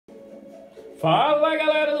Fala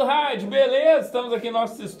galera do rádio, beleza? Estamos aqui em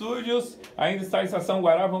nossos estúdios, ainda está em Estação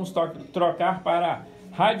Guará, vamos trocar para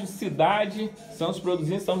Rádio Cidade. Estamos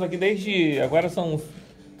produzindo, estamos aqui desde, agora são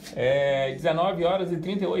 19 horas e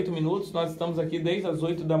 38 minutos, nós estamos aqui desde as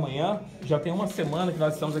 8 da manhã, já tem uma semana que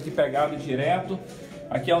nós estamos aqui pegados direto.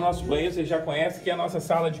 Aqui é o nosso banheiro, vocês já conhecem, que é a nossa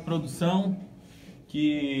sala de produção,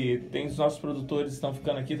 que tem os nossos produtores estão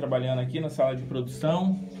ficando aqui, trabalhando aqui na sala de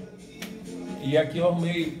produção. E aqui eu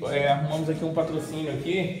arrumamos aqui um patrocínio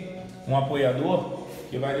aqui, um apoiador,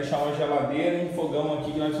 que vai deixar uma geladeira e um fogão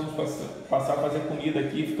aqui que nós vamos passar a fazer comida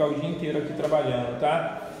aqui e ficar o dia inteiro aqui trabalhando,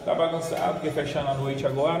 tá? Tá bagunçado porque fechando a noite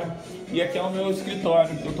agora. E aqui é o meu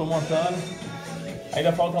escritório que eu tô montando.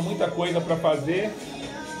 Ainda falta muita coisa para fazer,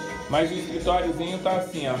 mas o escritóriozinho tá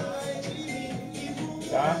assim, ó.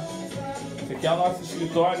 Tá? Esse aqui é o nosso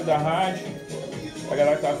escritório da rádio. A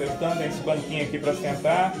galera que tá apertando, tem esse banquinho aqui para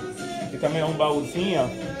sentar. E também é um baúzinho, ó.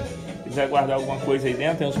 Se quiser guardar alguma coisa aí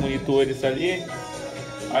dentro, tem os monitores ali.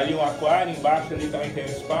 Ali um aquário, embaixo ali também tem um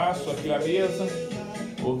espaço. Aqui a mesa,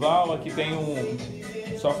 oval, aqui tem um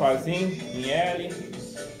sofazinho em L.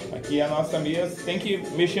 Aqui é a nossa mesa. Tem que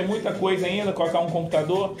mexer muita coisa ainda, colocar um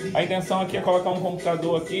computador. A intenção aqui é colocar um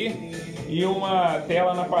computador aqui e uma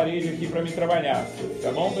tela na parede aqui para me trabalhar.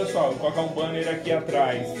 Tá bom, pessoal? Vou colocar um banner aqui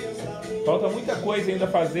atrás. Falta muita coisa ainda a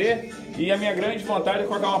fazer. E a minha grande vontade é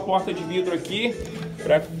colocar uma porta de vidro aqui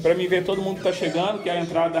para mim ver todo mundo que está chegando, que a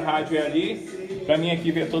entrada da rádio é ali, para mim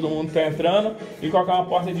aqui ver todo mundo que está entrando, e colocar uma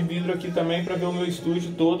porta de vidro aqui também para ver o meu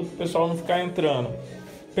estúdio todo, para o pessoal não ficar entrando.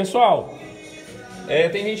 Pessoal,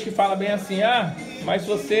 tem gente que fala bem assim, mas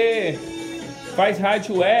você faz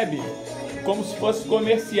rádio web como se fosse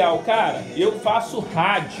comercial. Cara, eu faço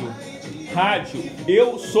rádio,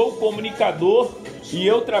 eu sou comunicador. E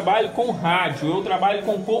eu trabalho com rádio, eu trabalho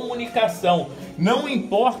com comunicação. Não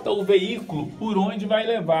importa o veículo por onde vai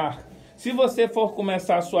levar. Se você for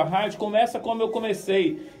começar a sua rádio, começa como eu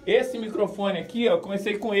comecei. Esse microfone aqui, ó, eu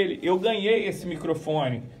comecei com ele. Eu ganhei esse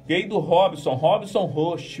microfone. Ganhei do Robson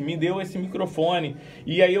Host, me deu esse microfone.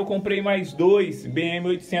 E aí eu comprei mais dois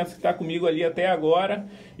BM800 que está comigo ali até agora.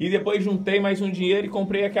 E depois juntei mais um dinheiro e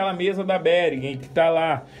comprei aquela mesa da Behring que está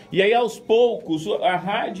lá. E aí aos poucos a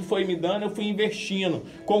rádio foi me dando, eu fui investindo.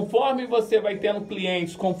 Conforme você vai tendo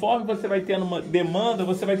clientes, conforme você vai tendo uma demanda,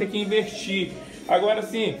 você vai ter que investir. Agora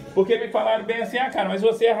sim, porque me falaram bem assim, cara, mas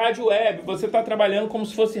você é rádio web, você está trabalhando como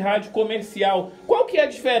se fosse rádio comercial. Qual que é a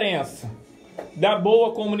diferença da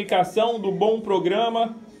boa comunicação, do bom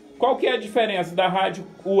programa? Qual que é a diferença da rádio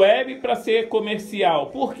web para ser comercial?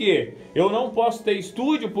 Por quê? Eu não posso ter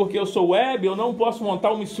estúdio porque eu sou web, eu não posso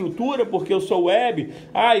montar uma estrutura porque eu sou web.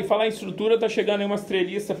 E falar em estrutura, tá chegando aí umas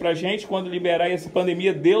treliças pra gente, quando liberar essa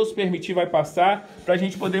pandemia, Deus permitir, vai passar, pra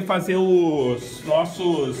gente poder fazer os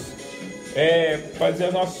nossos... fazer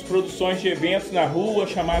as nossas produções de eventos na rua,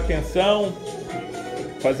 chamar atenção,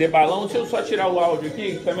 fazer balão. Deixa eu só tirar o áudio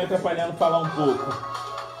aqui, que tá me atrapalhando falar um pouco.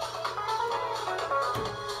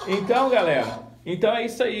 Então, galera, então é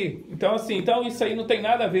isso aí. Então, assim, isso aí não tem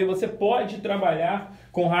nada a ver. Você pode trabalhar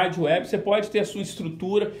com rádio web, você pode ter a sua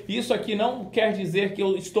estrutura. Isso aqui não quer dizer que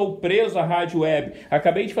eu estou preso à rádio web.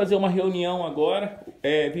 Acabei de fazer uma reunião agora,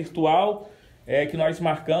 virtual, que nós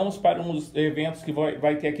marcamos para uns eventos que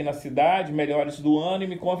vai ter aqui na cidade, melhores do ano, e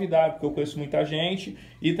me convidaram, porque eu conheço muita gente,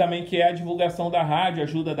 e também que é a divulgação da rádio,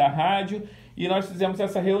 ajuda da rádio, e nós fizemos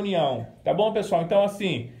essa reunião. Tá bom, pessoal? Então,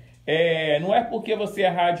 assim, não é porque você é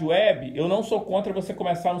rádio web, eu não sou contra você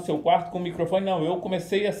começar no seu quarto com o microfone, não, eu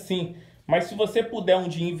comecei assim. Mas se você puder um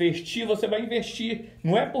dia investir, você vai investir.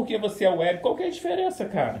 Não é porque você é web. Qual que é a diferença,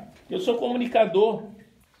 cara? Eu sou comunicador.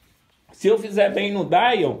 Se eu fizer bem no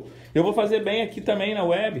dial, eu vou fazer bem aqui também na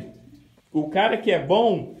web. O cara que é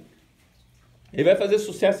bom, ele vai fazer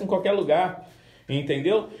sucesso em qualquer lugar,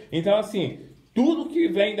 entendeu? Então, assim, tudo que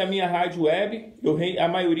vem da minha rádio web, a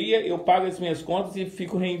maioria eu pago as minhas contas e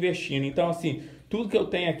fico reinvestindo. Então, assim, tudo que eu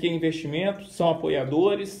tenho aqui é investimento, são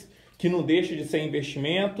apoiadores, que não deixa de ser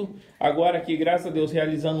investimento. Agora aqui, graças a Deus,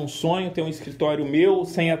 realizando um sonho, ter um escritório meu,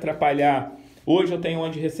 sem atrapalhar. Hoje eu tenho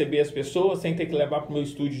onde receber as pessoas, sem ter que levar para o meu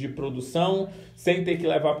estúdio de produção, sem ter que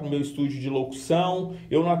levar para o meu estúdio de locução.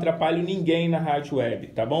 Eu não atrapalho ninguém na rádio web,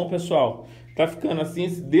 tá bom, pessoal? Tá ficando assim,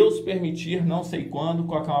 se Deus permitir, não sei quando,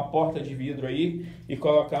 colocar uma porta de vidro aí e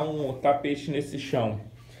colocar um tapete nesse chão.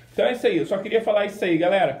 Então é isso aí, eu só queria falar isso aí,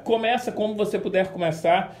 galera. Começa como você puder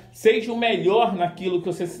começar, seja o melhor naquilo que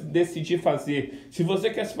você decidir fazer. Se você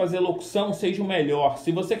quer fazer locução, seja o melhor.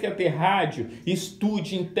 Se você quer ter rádio,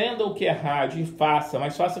 estude, entenda o que é rádio e faça,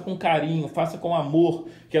 mas faça com carinho, faça com amor,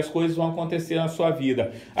 que as coisas vão acontecer na sua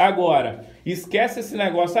vida. Agora, esquece esse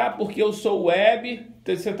negócio, porque eu sou web,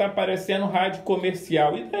 você está parecendo rádio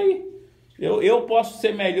comercial. E daí? Eu posso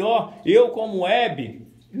ser melhor, eu como web,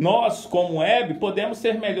 nós como web podemos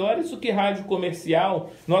ser melhores do que rádio comercial.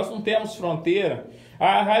 Nós não temos fronteira.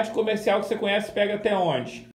 A rádio comercial que você conhece pega até onde?